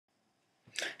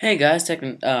Hey guys,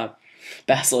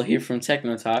 Basil here from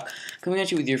Techno Talk, coming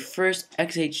at you with your first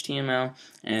XHTML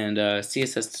and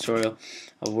CSS tutorial.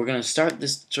 We're gonna start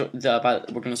this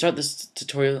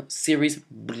tutorial series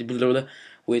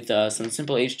with some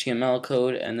simple HTML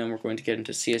code, and then we're going to get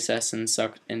into CSS and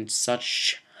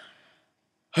such.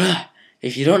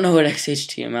 If you don't know what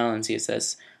XHTML and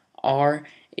CSS are,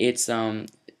 it's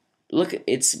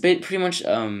pretty much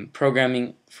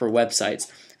programming for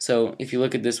websites. So if you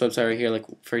look at this website right here, like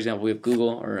for example, we have Google,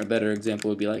 or a better example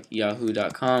would be like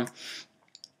yahoo.com.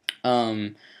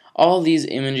 All these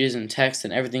images and text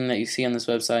and everything that you see on this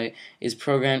website is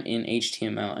programmed in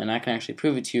HTML, and I can actually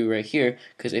prove it to you right here,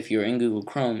 because if you're in Google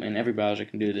Chrome, and every browser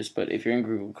can do this, but if you're in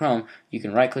Google Chrome, you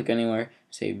can right click anywhere,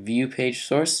 say view page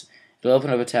source, it'll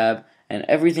open up a tab, and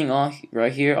everything all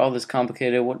right here, all this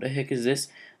complicated, what the heck is this?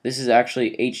 This is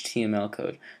actually HTML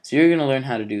code. So you're going to learn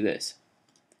how to do this.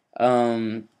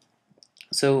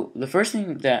 So the first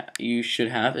thing that you should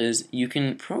have is you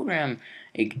can program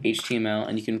HTML,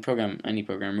 and you can program any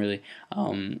program really,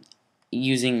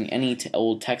 using any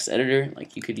old text editor.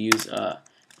 Like you could use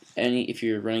if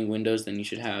you're running Windows, then you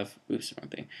should have wrong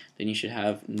thing. Then you should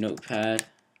have Notepad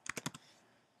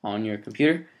on your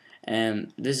computer.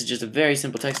 And this is just a very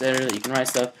simple text editor that you can write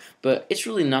stuff, but it's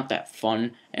really not that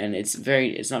fun, and it's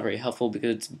not very helpful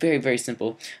because it's very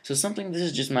simple. So this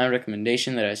is just my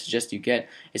recommendation that I suggest you get,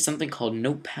 is something called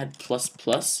Notepad++.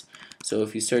 So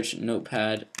if you search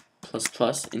Notepad++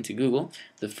 into Google,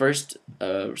 the first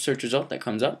search result that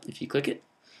comes up, if you click it,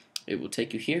 it will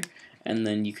take you here, and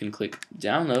then you can click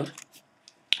download,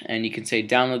 and you can say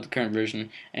download the current version,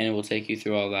 and it will take you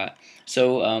through all that.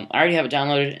 So I already have it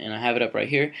downloaded, and I have it up right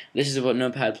here. This is what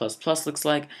Notepad++ looks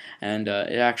like, and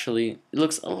it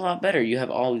looks a lot better. You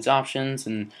have all these options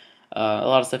and a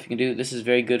lot of stuff you can do. This is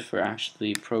very good for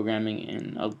actually programming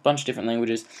in a bunch of different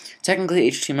languages. Technically,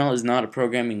 HTML is not a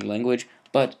programming language,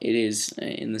 but it is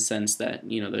in the sense that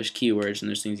there's keywords and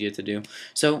there's things you have to do.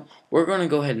 So we're going to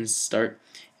go ahead and start.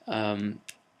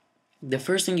 The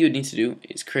first thing you would need to do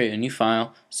is create a new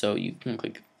file. So you can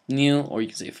click new, or you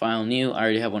can say file new. I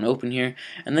already have one open here,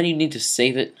 and then you need to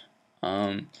save it.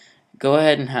 Go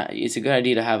ahead and it's a good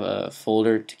idea to have a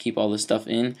folder to keep all this stuff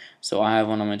in. So I have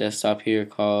one on my desktop here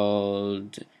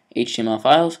called HTML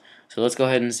files. So let's go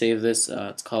ahead and save this.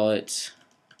 Let's call it,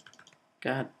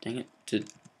 god dang it,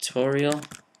 tutorial.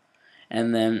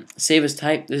 And then save as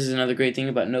type. This is another great thing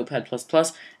about Notepad++,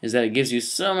 is that it gives you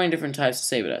so many different types to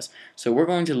save it as. So we're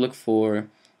going to look for,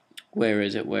 where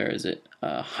is it?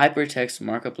 Hypertext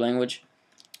Markup Language,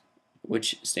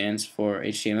 which stands for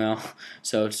HTML.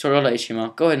 So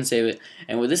tutorial.html, go ahead and save it.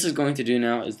 And what this is going to do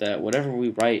now is that whatever we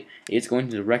write, it's going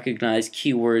to recognize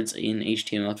keywords in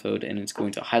HTML code, and it's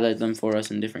going to highlight them for us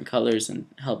in different colors and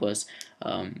help us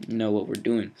know what we're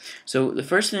doing. So the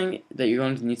first thing that you're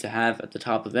going to need to have at the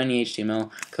top of any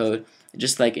HTML code,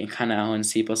 just like in how in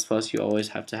C++ you always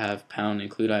have to have pound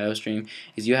include IOStream,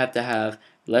 is you have to have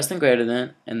less than greater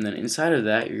than, and then inside of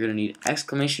that you're going to need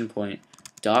exclamation point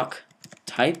doc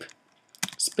type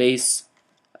space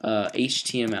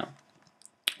HTML,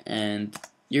 and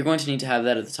you're going to need to have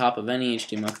that at the top of any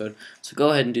HTML code. So go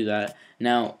ahead and do that.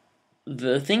 Now,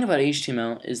 the thing about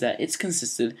HTML is that it's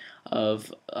consisted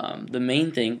of the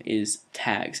main thing is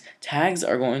tags. Tags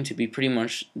are going to be pretty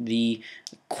much the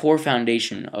core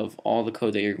foundation of all the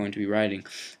code that you're going to be writing,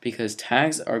 because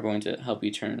tags are going to help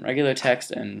you turn regular text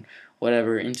and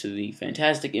whatever into the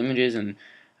fantastic images and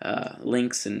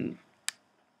links and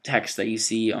text that you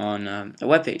see on a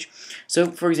web page.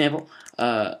 So, for example,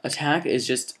 a tag is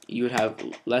just, you would have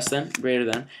less than, greater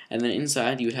than, and then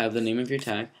inside you would have the name of your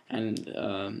tag, and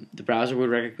the browser would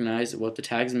recognize what the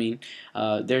tags mean.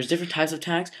 There's different types of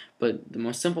tags, but the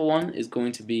most simple one is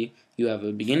going to be, you have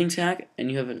a beginning tag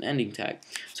and you have an ending tag.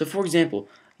 So, for example,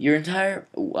 your entire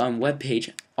web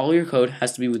page, all your code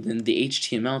has to be within the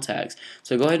HTML tags.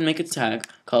 So go ahead and make a tag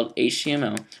called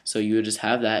HTML. So you would just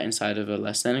have that inside of a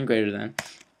less than and greater than.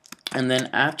 And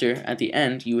then at the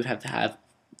end, you would have to have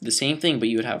the same thing, but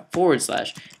you would have /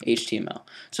 HTML.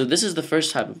 So this is the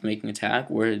first type of making a tag,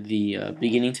 where the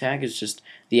beginning tag is just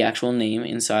the actual name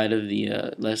inside of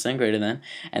the less than, greater than,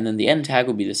 and then the end tag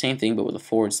will be the same thing, but with a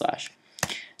 /.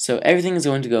 So everything is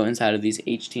going to go inside of these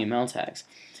HTML tags.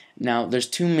 Now, there's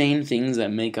two main things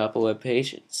that make up a web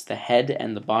page. It's the head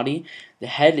and the body. The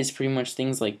head is pretty much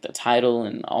things like the title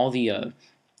and all the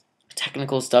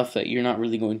technical stuff that you're not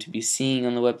really going to be seeing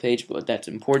on the web page, but that's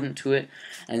important to it.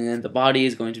 And then the body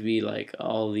is going to be like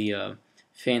all the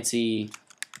fancy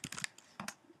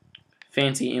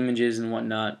images and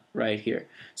whatnot right here.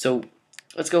 So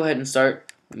let's go ahead and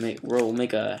start. We'll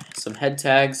make some head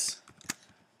tags.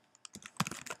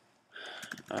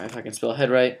 if I can spell head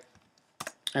right.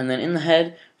 And then in the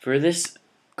head, for this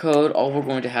code, all we're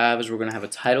going to have is we're going to have a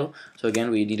title. So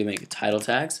again, we need to make title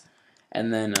tags.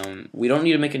 And then we don't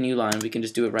need to make a new line. We can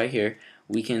just do it right here.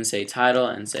 We can say title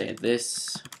and say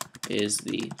this is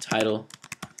the title,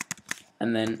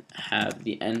 and then have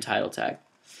the end title tag.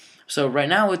 So right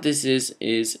now what this is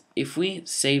if we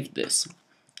saved this,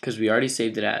 because we already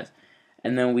saved it as,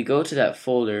 and then we go to that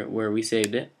folder where we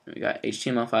saved it, we got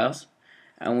HTML files,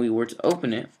 and we were to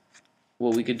open it,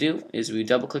 what we could do is we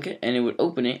double click it and it would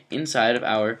open it inside of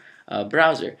our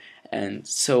browser. And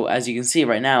so as you can see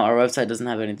right now, our website doesn't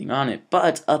have anything on it,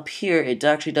 but up here it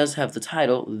actually does have the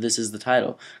title. This is the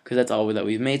title, because that's all that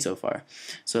we've made so far.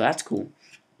 So that's cool.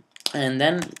 And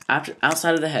then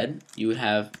outside of the head, you would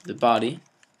have the body,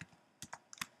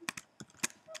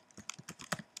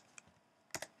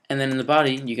 and then in the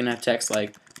body you can have text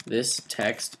like this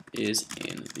text is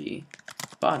in the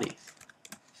body.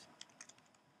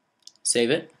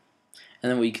 Save it. And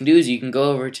then what you can do is you can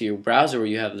go over to your browser where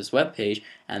you have this web page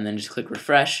and then just click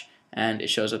refresh, and it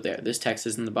shows up there. This text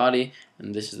is in the body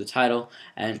and this is the title.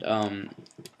 And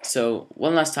so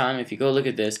one last time, if you go look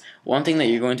at this, one thing that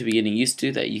you're going to be getting used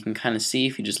to that you can kind of see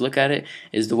if you just look at it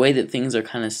is the way that things are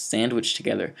kind of sandwiched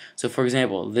together. So for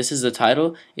example, this is the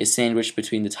title is sandwiched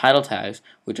between the title tags,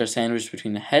 which are sandwiched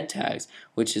between the head tags,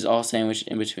 which is all sandwiched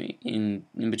in between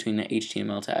the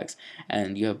HTML tags,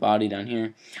 and you have body down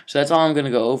here. So that's all I'm going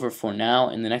to go over for now.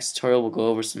 In the next tutorial we'll go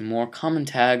over some more common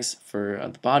tags for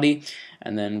the body,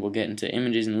 and then we'll get into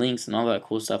images and links and all that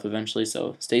cool stuff eventually.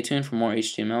 So stay tuned for more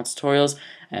HTML tutorials,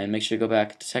 and make sure to go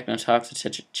back to Techno Talk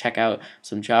to check out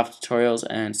some Java tutorials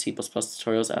and C++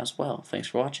 tutorials as well. Thanks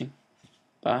for watching.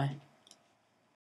 Bye.